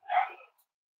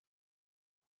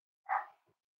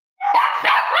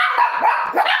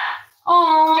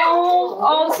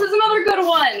 Oh, this is another good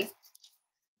one.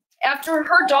 After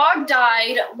her dog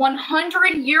died,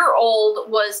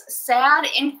 100-year-old was sad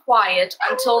and quiet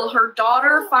until her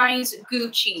daughter finds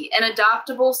Gucci, an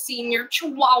adoptable senior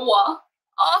chihuahua.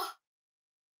 Oh,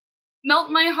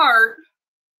 melt my heart.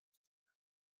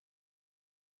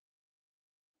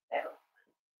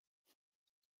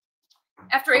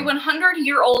 After a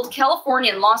 100-year-old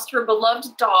Californian lost her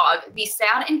beloved dog, the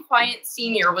sad and quiet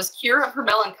senior was cured of her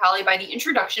melancholy by the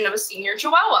introduction of a senior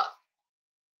chihuahua.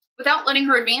 Without letting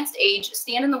her advanced age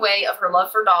stand in the way of her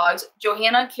love for dogs,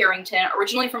 Johanna Carrington,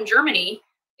 originally from Germany,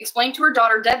 explained to her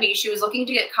daughter Debbie she was looking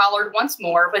to get collared once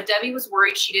more, but Debbie was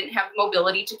worried she didn't have the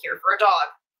mobility to care for a dog.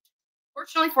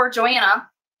 Fortunately for Joanna,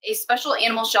 a special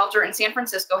animal shelter in San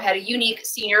Francisco had a unique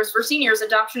Seniors for Seniors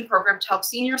adoption program to help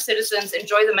senior citizens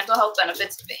enjoy the mental health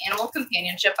benefits of animal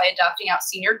companionship by adopting out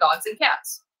senior dogs and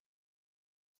cats.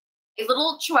 A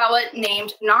little chihuahua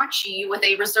named Nachi with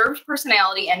a reserved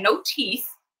personality and no teeth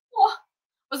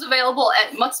was available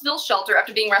at Muttsville Shelter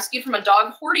after being rescued from a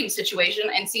dog hoarding situation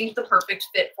and seemed the perfect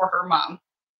fit for her mom.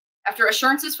 After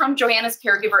assurances from Joanna's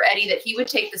caregiver, Eddie, that he would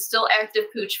take the still active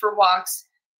pooch for walks,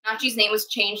 Nachi's name was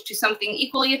changed to something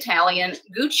equally Italian,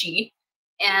 Gucci,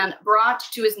 and brought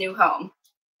to his new home.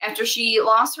 After she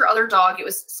lost her other dog, it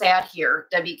was sad here,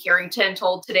 Debbie Carrington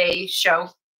told Today's Show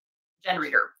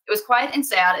Generator. It was quiet and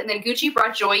sad, and then Gucci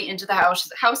brought joy into the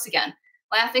house again,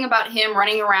 laughing about him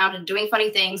running around and doing funny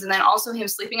things, and then also him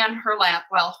sleeping on her lap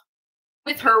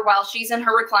with her while she's in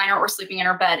her recliner or sleeping in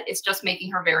her bed. It's just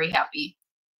making her very happy.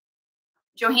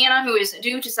 Johanna, who is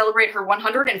due to celebrate her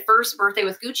 101st birthday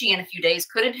with Gucci in a few days,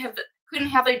 couldn't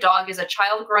have a dog as a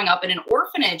child growing up in an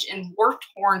orphanage in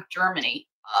war-torn Germany.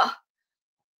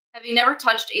 Having never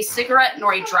touched a cigarette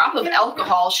nor a drop of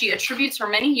alcohol, she attributes her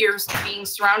many years to being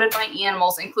surrounded by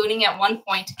animals, including at one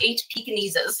point 8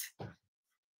 Pekingeses.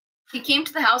 He came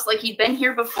to the house like he'd been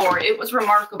here before. It was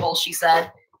remarkable, she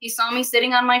said. He saw me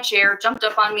sitting on my chair, jumped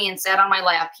up on me, and sat on my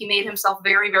lap. He made himself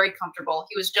very, very comfortable.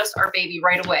 He was just our baby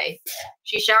right away.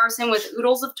 She showers him with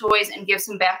oodles of toys and gives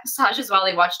him back massages while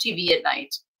they watch TV at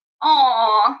night.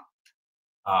 Aww.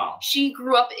 Oh. She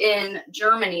grew up in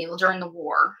Germany during the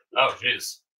war. Oh,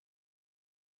 jeez.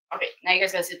 Okay, now you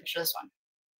guys gotta see the picture of this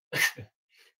one.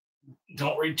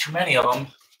 Don't read too many of them.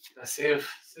 Save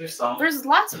some. There's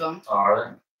lots of them. All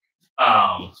right.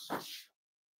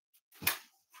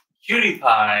 Cutie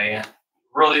Pie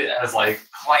really has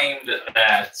claimed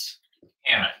that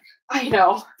hammock. I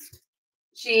know.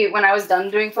 When I was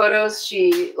done doing photos,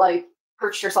 she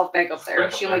perched herself back up there.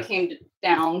 She only came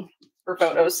down for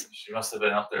photos. She must have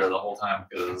been up there the whole time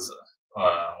because when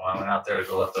I went out there to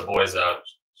go let the boys out,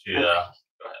 she go ahead.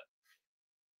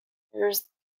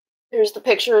 There's the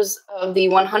pictures of the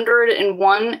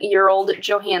 101-year-old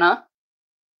Johanna.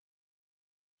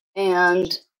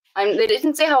 And they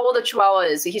didn't say how old the Chihuahua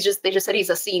is. They just said he's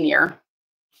a senior.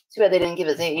 Too bad they didn't give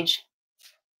his age.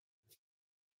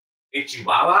 A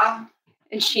Chihuahua?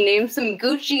 And she named him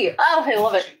Gucci. Oh, I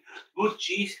love it.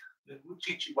 Gucci, the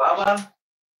Gucci Chihuahua.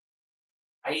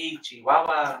 Hey,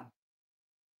 Chihuahua.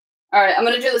 All right, I'm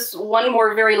going to do this one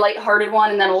more very lighthearted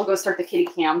one, and then we'll go start the kitty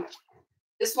cam.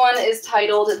 This one is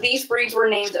titled, These Breeds Were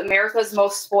Named America's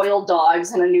Most Spoiled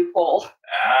Dogs in a New Poll.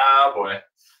 Ah, boy.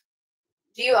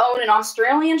 Do you own an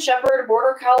Australian Shepherd,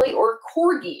 Border Collie, or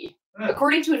Corgi?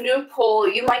 According to a new poll,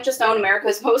 you might just own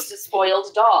America's most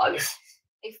spoiled dogs.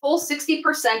 A full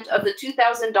 60% of the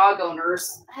 2,000 dog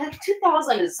owners,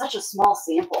 2,000 is such a small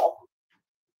sample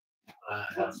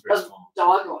of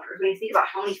dog owners. When you think about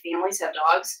how many families have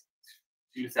dogs.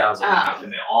 2,000,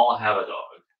 and they all have a dog.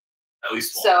 At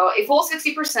least one. So a full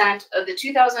 60% of the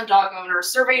 2,000 dog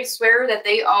owners surveyed swear that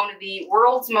they own the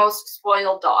world's most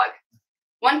spoiled dog.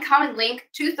 One common link,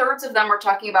 2/3 of them are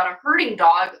talking about a herding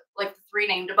dog, like the 3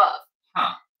 named above.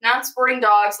 Huh. Non-sporting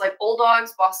dogs like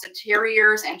bulldogs, Boston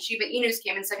Terriers, and Shiba Inus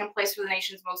came in second place for the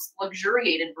nation's most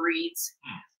luxuriated breeds.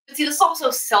 But see, this is also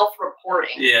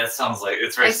self-reporting. Yeah, it sounds like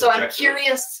it's very And so subjective. I'm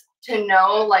curious to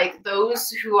know, like, those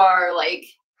who are, like,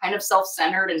 kind of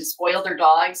self-centered and spoil their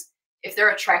dogs, if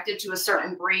they're attracted to a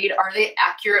certain breed, are they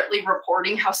accurately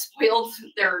reporting how spoiled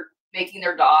they're making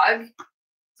their dog?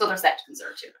 So there's that to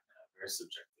consider too. Yeah, very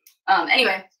subjective.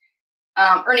 Anyway,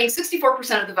 earning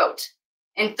 64% of the vote.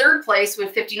 In third place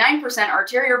with 59% are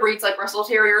terrier breeds like Russell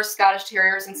Terriers, Scottish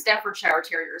Terriers, and Staffordshire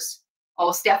Terriers. Oh,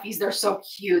 Staffies, they're so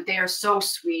cute. They are so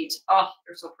sweet. Oh,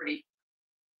 they're so pretty.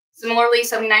 Similarly,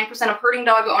 79% of herding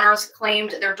dog owners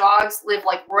claimed their dogs live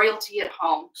like royalty at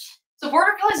home. So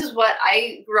Border Collies is what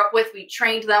I grew up with. We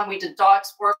trained them. We did dog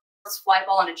sports, fly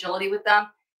ball, and agility with them.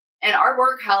 And our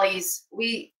Border Collies,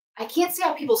 I can't see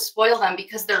how people spoil them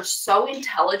because they're so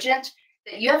intelligent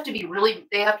that they have to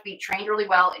be trained really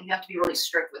well, and you have to be really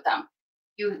strict with them.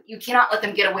 You cannot let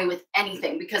them get away with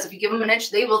anything, because if you give them an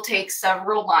inch, they will take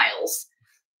several miles.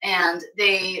 And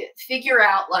they figure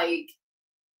out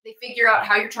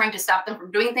how you're trying to stop them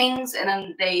from doing things, and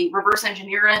then they reverse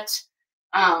engineer it.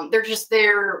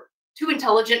 They're too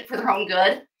intelligent for their own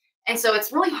good. And so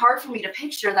it's really hard for me to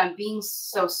picture them being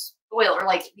so spoiled, or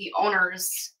like the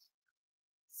owners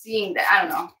seeing that. I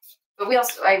don't know. But we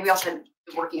also had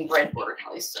the working bred Border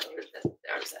Collies, so there's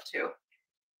that too.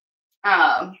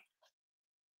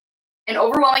 An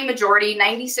overwhelming majority,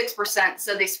 96%,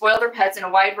 said they spoil their pets in a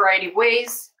wide variety of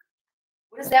ways.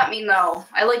 What does that mean, though?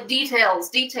 I like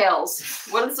details.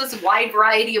 What is this wide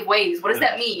variety of ways? What does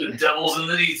that mean? The devil's in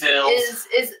the details.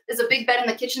 Is a big bed in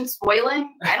the kitchen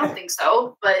spoiling? I don't think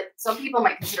so, but some people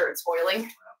might consider it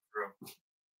spoiling.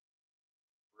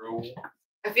 True.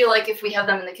 I feel like if we have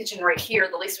them in the kitchen right here,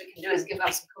 the least we can do is give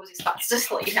them some cozy spots to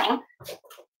lay down.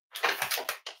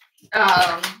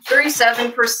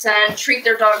 37% treat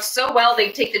their dogs so well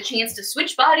they'd take the chance to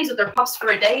switch bodies with their pups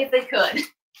for a day if they could.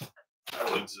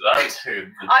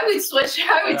 I would switch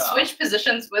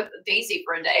positions with Daisy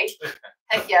for a day.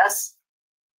 Heck yes.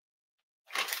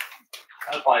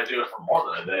 I'd probably do it for more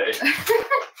than a day.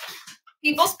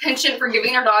 People's penchant for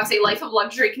giving their dogs a life of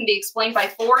luxury can be explained by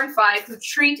 4 and 5 who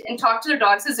treat and talk to their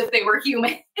dogs as if they were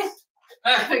human.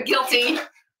 Guilty.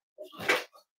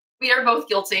 We are both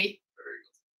guilty.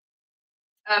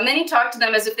 Many talk to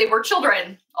them as if they were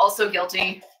children. Also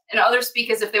guilty. And others speak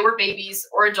as if they were babies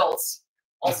or adults.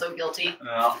 Also guilty.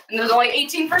 Yeah. And there's only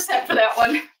 18% for that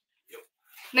one. Yep.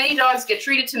 Many dogs get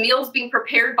treated to meals being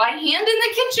prepared by hand in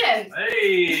the kitchen.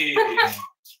 Hey!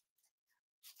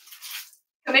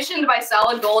 Commissioned by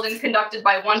Solid Gold and conducted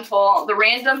by one poll, the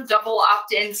random double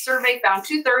opt-in survey found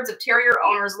 2/3 of terrier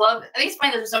owners love. I think it's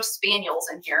funny there's no spaniels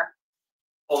in here.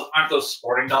 Well, aren't those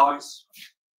sporting dogs?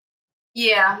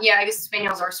 Yeah, I guess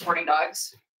spaniels are sporting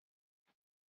dogs.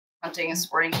 Hunting is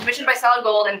sporting. Commissioned by Solid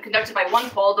Gold and conducted by one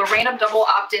poll, the random double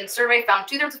opt-in survey found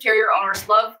 2/3 of terrier owners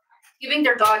love giving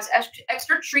their dogs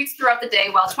extra treats throughout the day,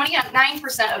 while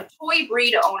 29% of toy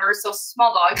breed owners, so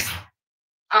small dogs,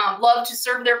 love to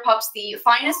serve their pups the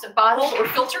finest bottled or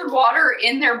filtered water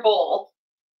in their bowl.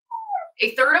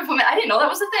 A third of women, I didn't know that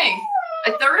was a thing.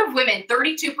 A third of women,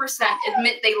 32%,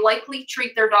 admit they likely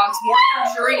treat their dogs more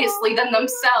luxuriously than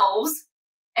themselves.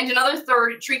 And another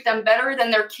third treat them better than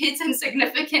their kids and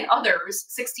significant others,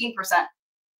 16%.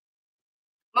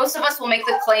 Most of us will make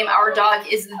the claim our dog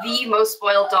is the most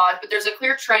spoiled dog, but there's a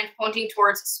clear trend pointing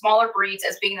towards smaller breeds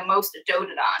as being the most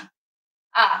doted on.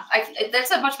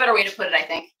 That's a much better way to put it, I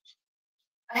think.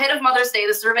 Ahead of Mother's Day,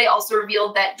 the survey also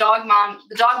revealed that the dog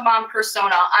mom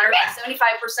persona honored by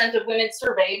 75% of women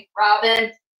surveyed,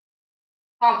 Robin,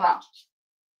 Pom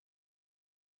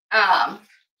Pom.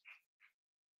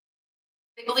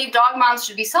 They believe dog moms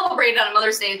should be celebrated on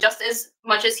Mother's Day just as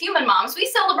much as human moms. We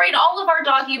celebrate all of our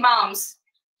doggy moms.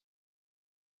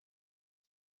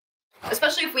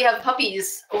 Especially if we have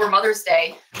puppies over Mother's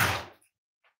Day.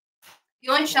 The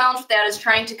only challenge with that is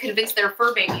trying to convince their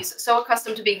fur babies, so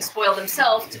accustomed to being spoiled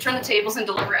themselves, to turn the tables and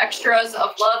deliver extras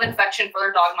of love and affection for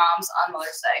their dog moms on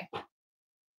Mother's Day.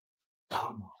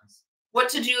 Dog moms. What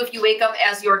to do if you wake up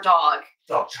as your dog?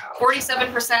 Dog child.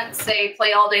 47% say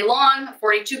play all day long.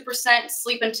 42%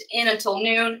 sleep in until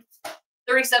noon.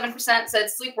 37% said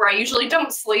sleep where I usually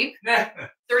don't sleep. 34%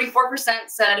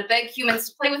 said beg humans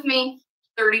to play with me.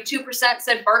 32%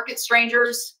 said bark at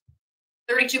strangers.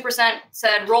 32%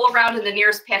 said roll around in the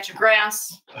nearest patch of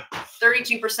grass.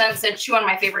 32% said chew on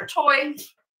my favorite toy.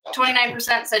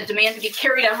 29% said demand to be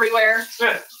carried everywhere.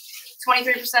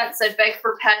 23% said beg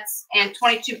for pets. And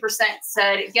 22%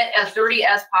 said get as dirty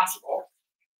as possible.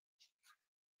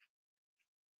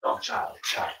 Oh, child.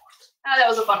 Ah, that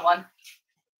was a fun one.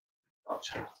 Oh,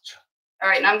 child. All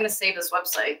right, now I'm going to save this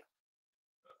website.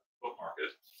 Bookmark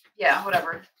it. Yeah,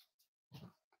 whatever.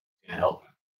 Can you help?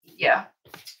 Yeah.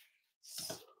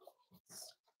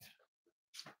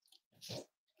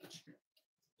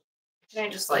 Can I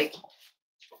just like...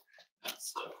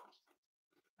 So,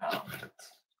 oh.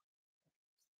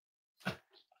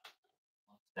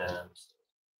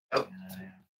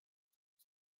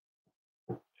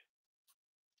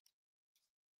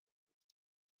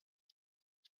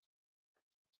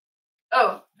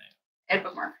 Oh, add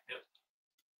bookmark. Yep.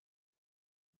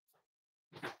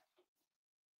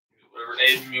 Whatever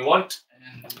name you want.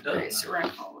 And Okay, so we're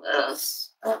going to call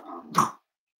this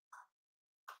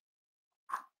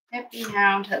Happy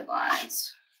Hound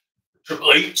Headlines.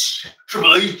 Triple H.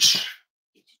 Triple H.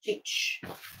 H.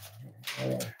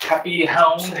 Happy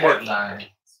Hound Headline.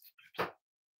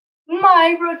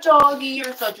 Myra doggy,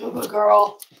 you're such a good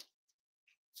girl.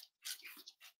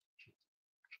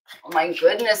 Oh my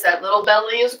goodness, that little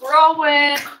belly is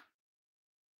growing.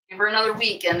 Give her another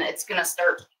week and it's gonna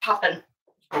start popping.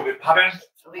 It'll be popping.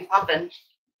 It'll be popping.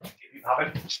 It'll be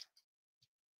popping.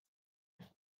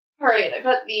 All right, I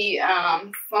bet the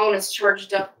phone is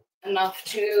charged up enough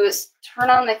to turn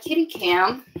on the kitty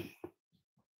cam.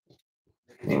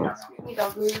 Excuse me,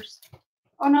 doggers.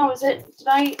 Oh no, is it? Did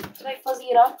I fuzzy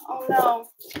it up? Oh no.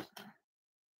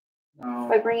 No.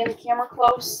 By bringing the camera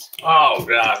close. Oh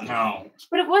God, no.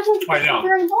 But it wasn't I know.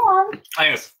 very long. I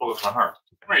think it's focused on her.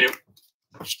 Where are you?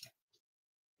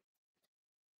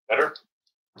 Better?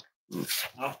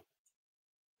 No.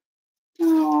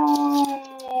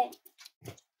 Oh.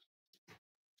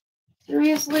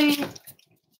 Seriously?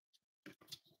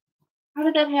 How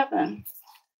did that happen?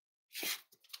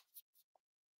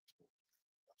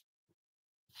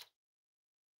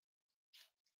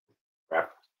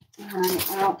 Crap.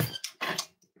 Alright,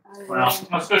 Well,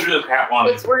 let's go do the cat one.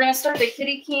 we're going to start the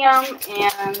kitty cam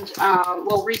and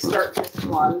we'll restart this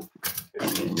one.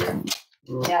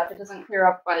 Yeah, if it doesn't clear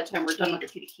up by the time we're done with the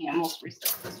kitty cam, we'll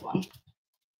restart this one.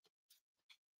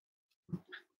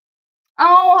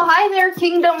 Oh, hi there,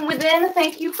 Kingdom Within.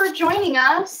 Thank you for joining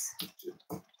us.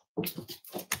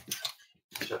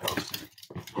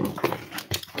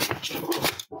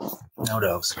 No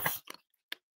dogs.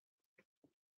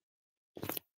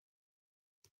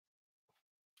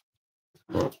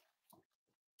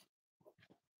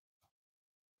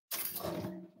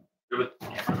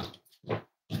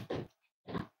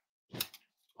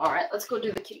 All right, let's go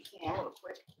do the kitty cam real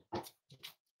quick.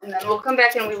 And then we'll come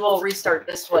back and we will restart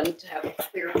this one to have a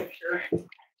clear picture.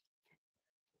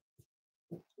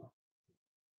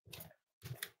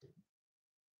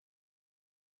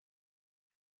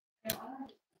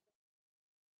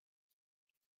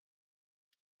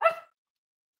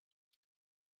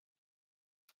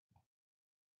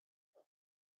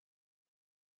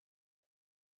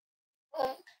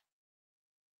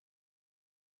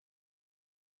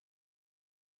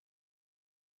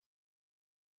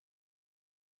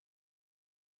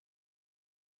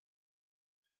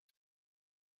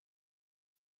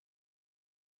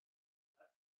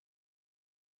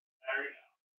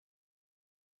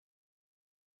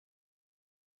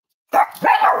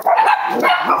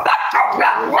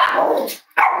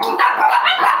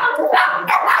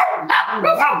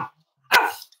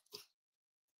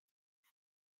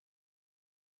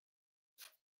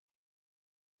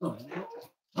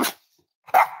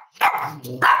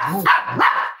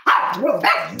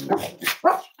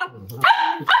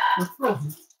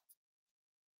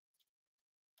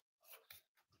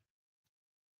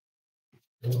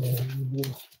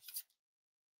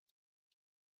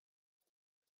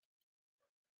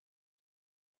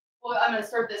 Well, I'm going to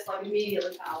start this like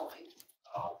immediately following.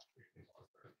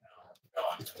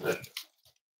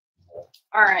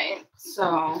 All right.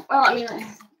 So, well, I mean,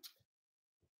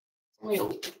 only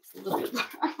it's a little bit.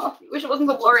 I wish it wasn't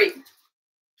so blurry.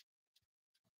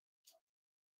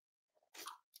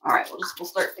 All right, we'll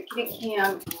start the kitty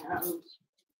cam and.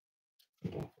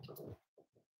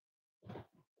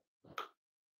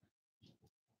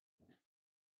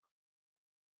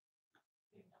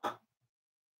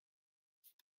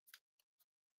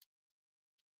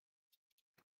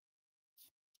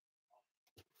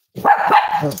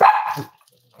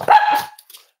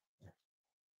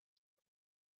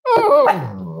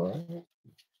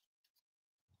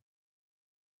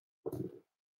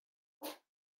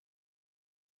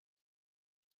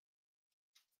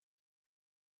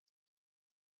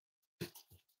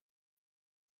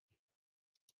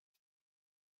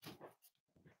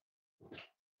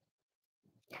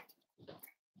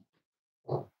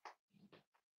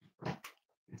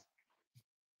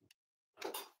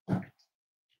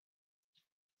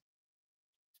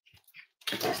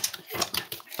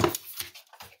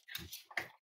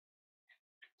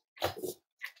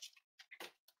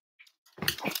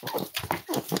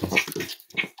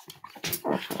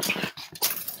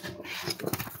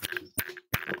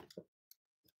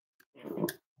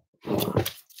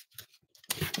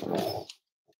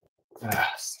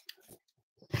 Yes.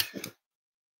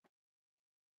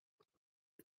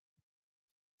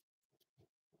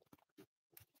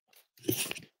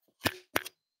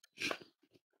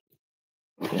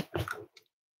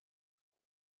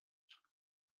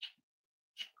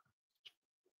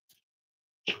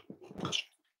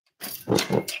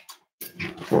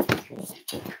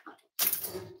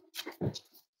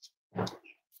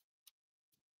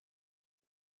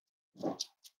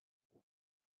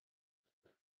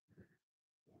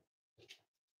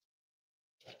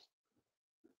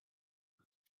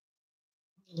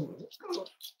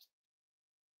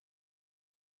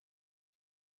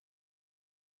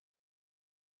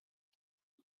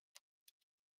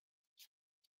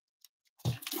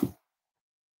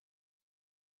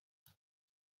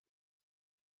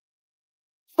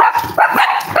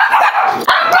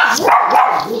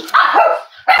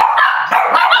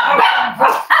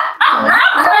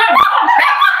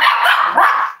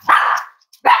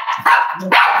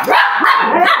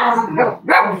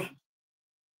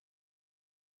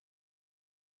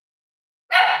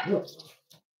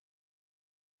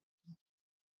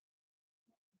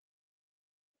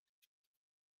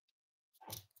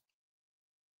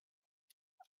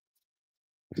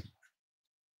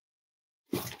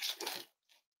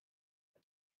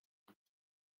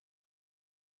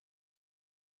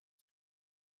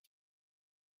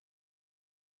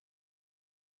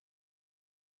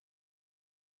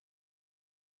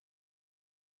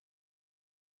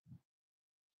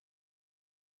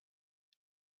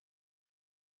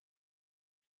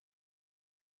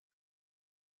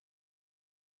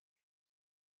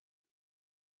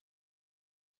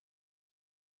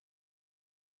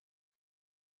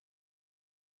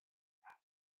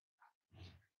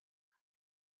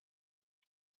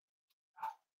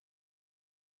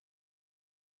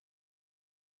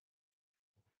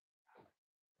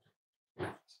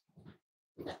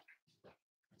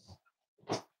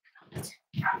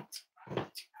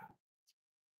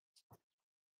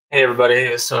 Hey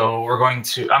everybody, so I'm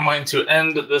going to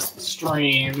end this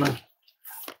stream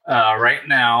right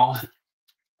now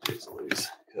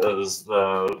because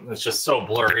it's just so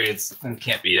blurry. It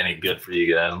can't be any good for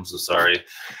you guys. I'm so sorry.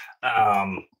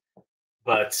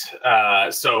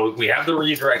 So we have the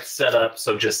redirect set up.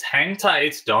 So just hang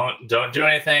tight. Don't do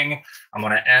anything. I'm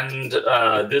going to end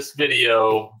this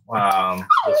video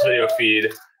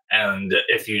feed. And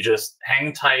if you just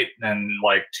hang tight, in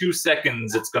like 2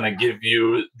 seconds, it's going to give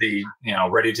you the,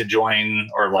 ready to join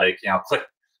or click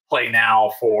play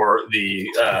now for the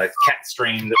cat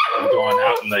stream that's going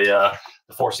out in the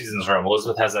Four Seasons room.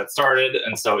 Elisabeth has that started.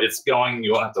 And so it's going.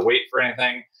 You won't have to wait for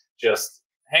anything. Just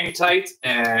hang tight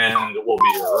and we'll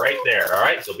be right there. All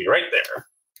right. You'll be right there.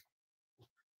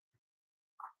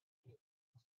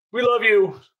 We love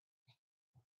you.